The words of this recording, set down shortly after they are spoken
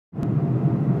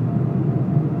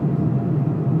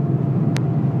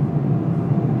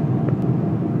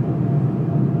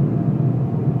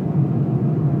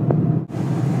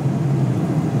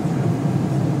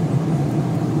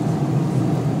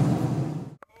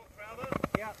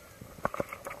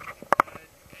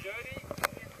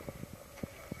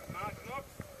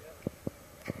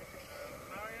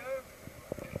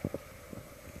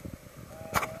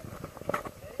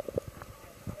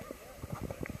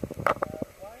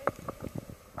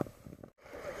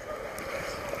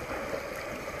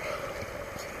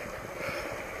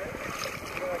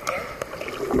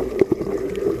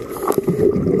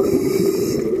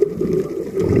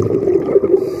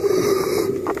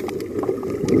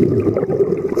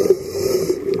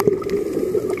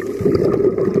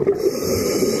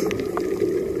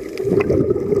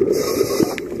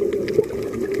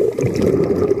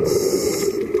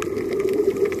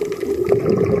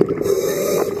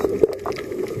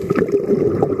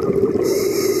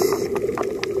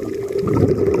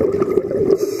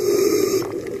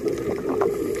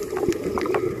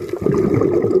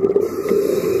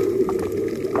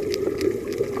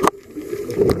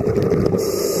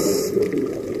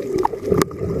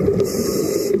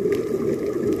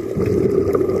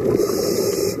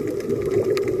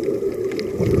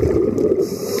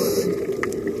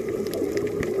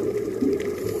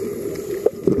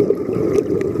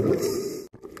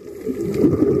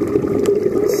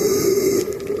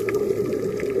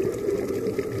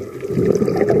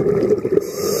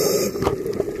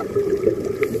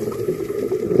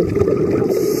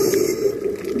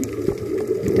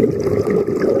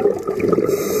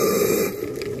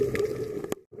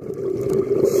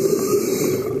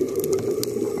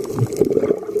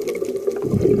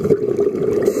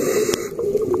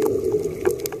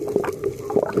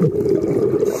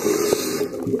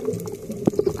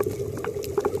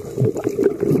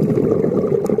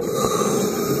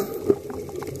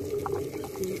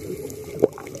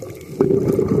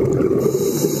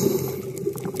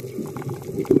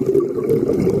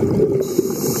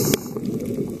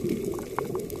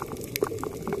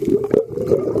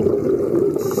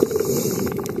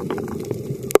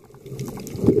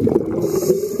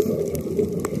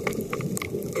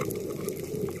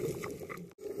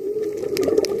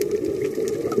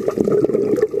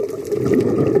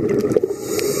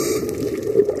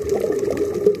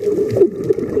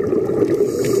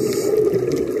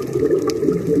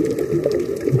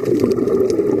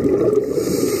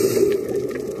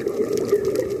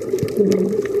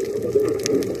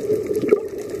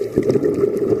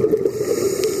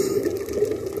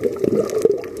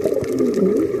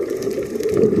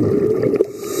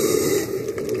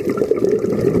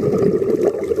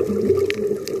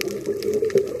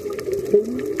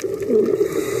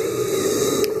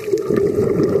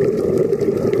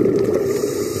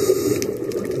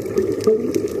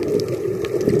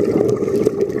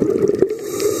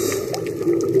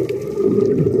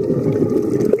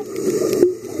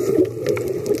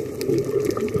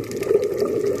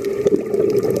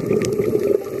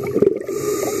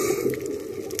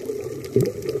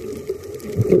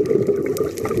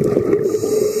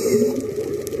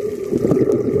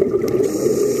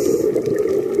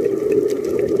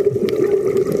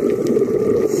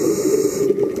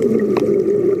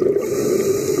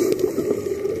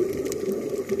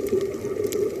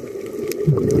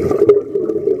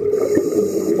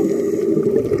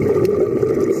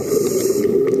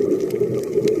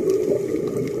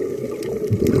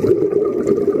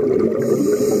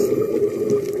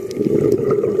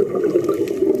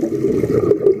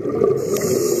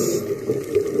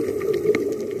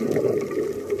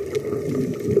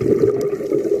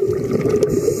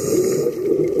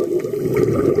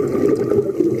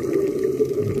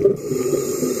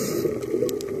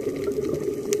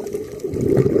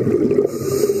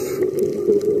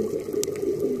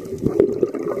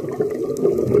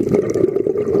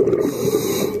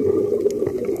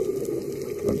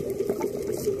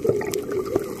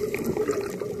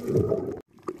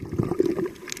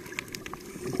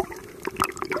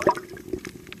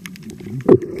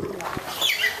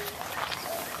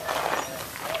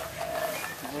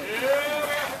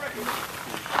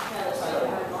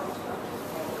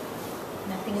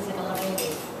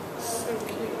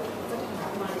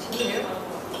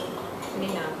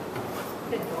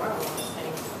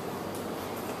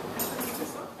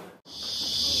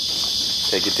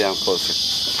Take it down closer.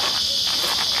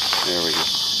 There we go.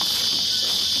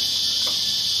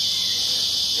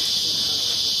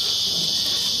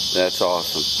 That's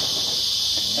awesome.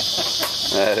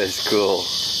 That is cool.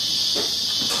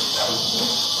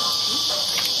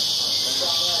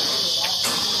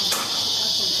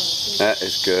 That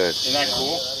is good. Isn't that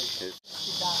cool?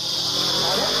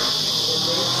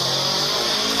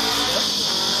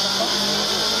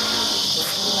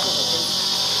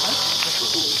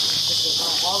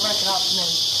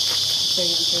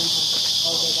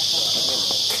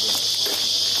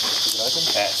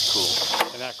 That's cool.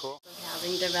 Isn't that cool?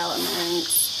 Housing development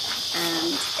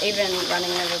and even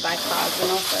running over by cars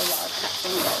and also wild cats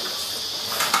and dogs.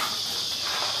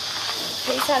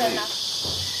 He's had enough.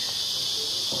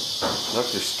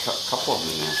 Look, there's a couple of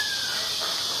them there.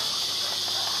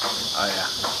 Oh yeah.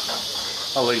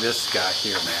 Oh, look at this guy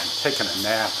here, man. Taking a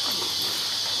nap.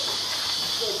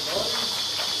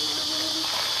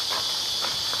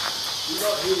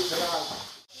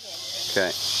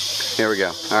 Okay. Here we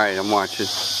go. All right, I'm watching.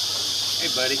 Hey,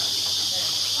 buddy.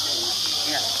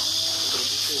 Here.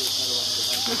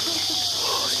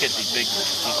 Let's get these big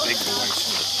boys.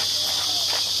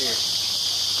 Here.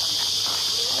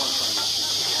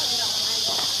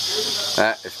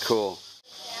 That is cool.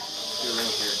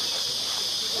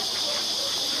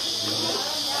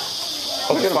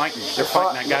 Oh, they're fighting. They're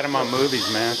fighting. I got them on movies,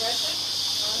 man.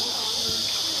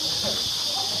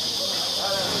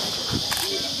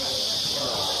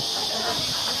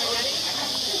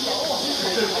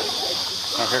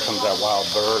 Oh, here comes that wild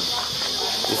bird.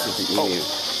 This is the emu.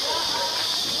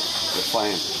 They're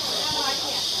playing.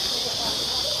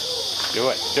 Do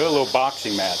it. Do a little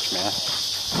boxing match, man.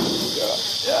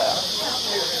 Yeah.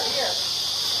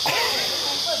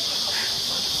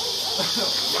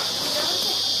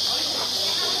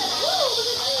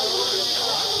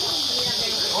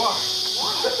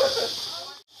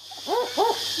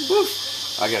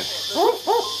 I got it.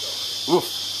 Woof.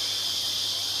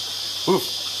 Woof.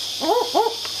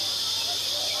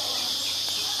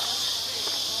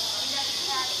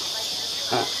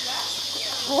 Huh.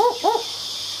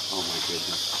 Oh my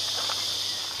goodness.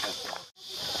 That's awesome.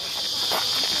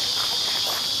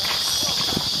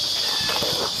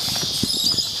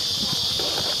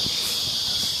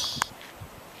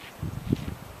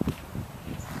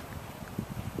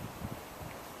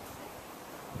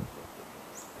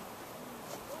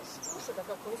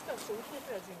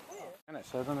 Isn't it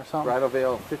 7 or something? Bridal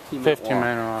Veil, 15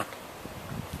 minute walk.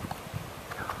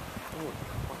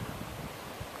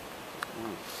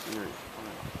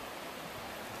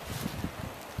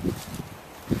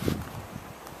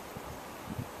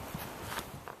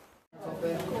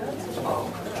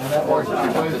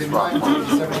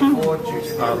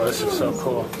 Oh, this is so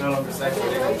cool.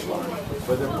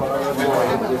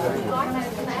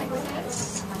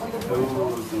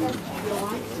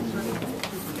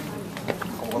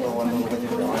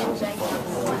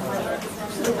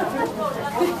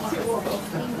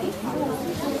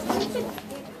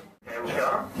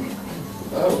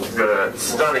 We've got a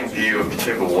stunning view of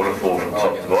Katoomba waterfall from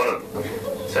top to bottom.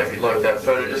 So if you'd like that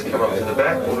photo, just come up to the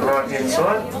back or the right hand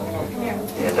side.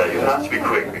 And you'll have to be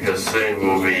quick because soon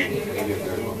we'll be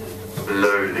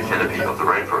below the canopy of the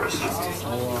rainforest.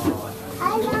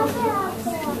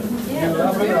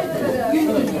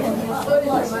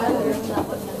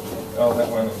 Oh, that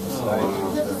one.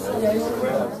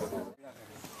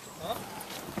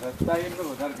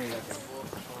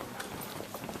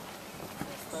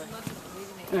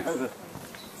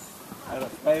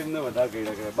 Time न वधा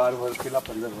गईड़ा करे 12 वर्ष के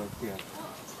 15 वर्ष के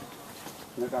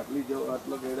न काटली जो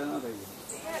आटलो गईड़ा ना रही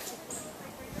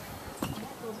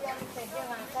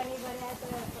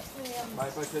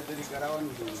बाईपास सर्जरी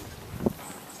करावવાની છે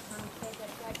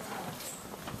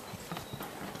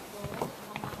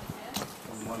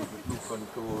मन બધું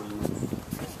કંટ્રોલ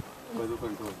બધું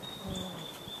કંટ્રોલ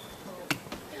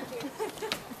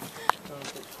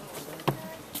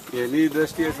એની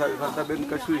દ્રષ્ટિએ સરતા બેન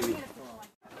કશું નહીં.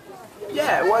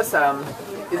 Yeah, it was.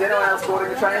 Is anyone else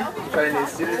boarding the train? The train is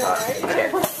student part. Okay.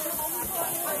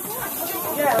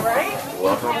 Yeah, right?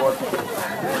 Welcome aboard.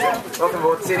 Welcome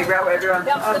aboard City Grab, everyone.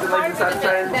 After leaving inside the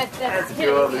train, and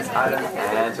secure all these items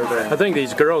and children. I think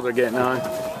these girls are getting on.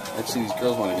 Actually, these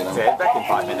girls want to get on. Yeah, back in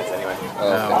 5 minutes anyway.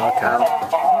 Oh, okay.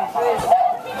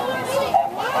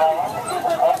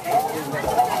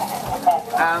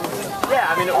 Yeah,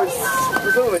 I mean it was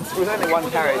only one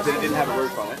carriage, but it didn't have a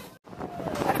roof on it.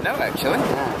 I don't know actually.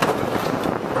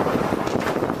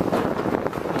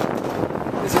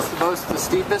 Is this the most, the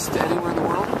steepest anywhere in the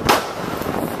world?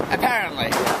 Apparently.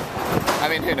 I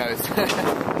mean, who knows?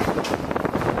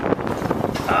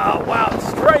 Oh, wow.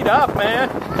 Straight up, man.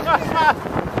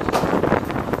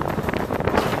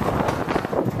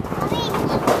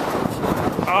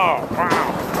 Oh, wow.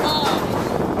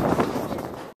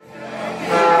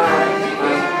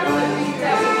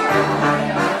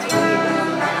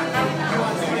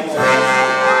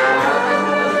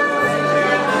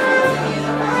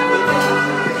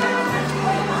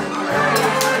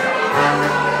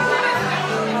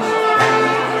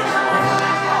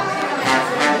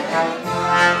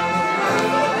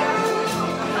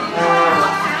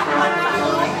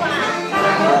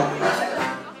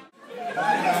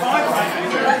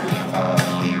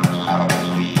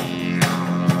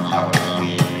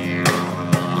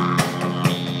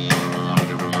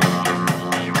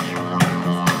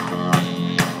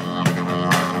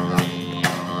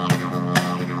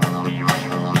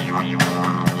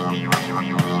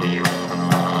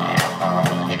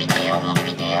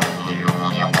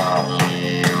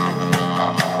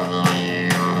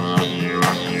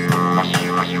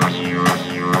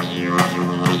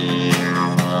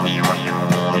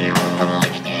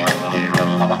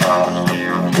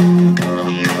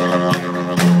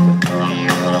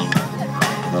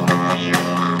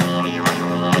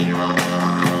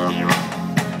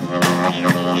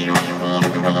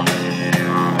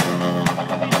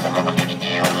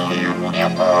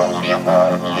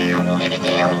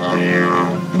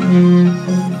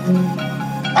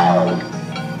 Oh.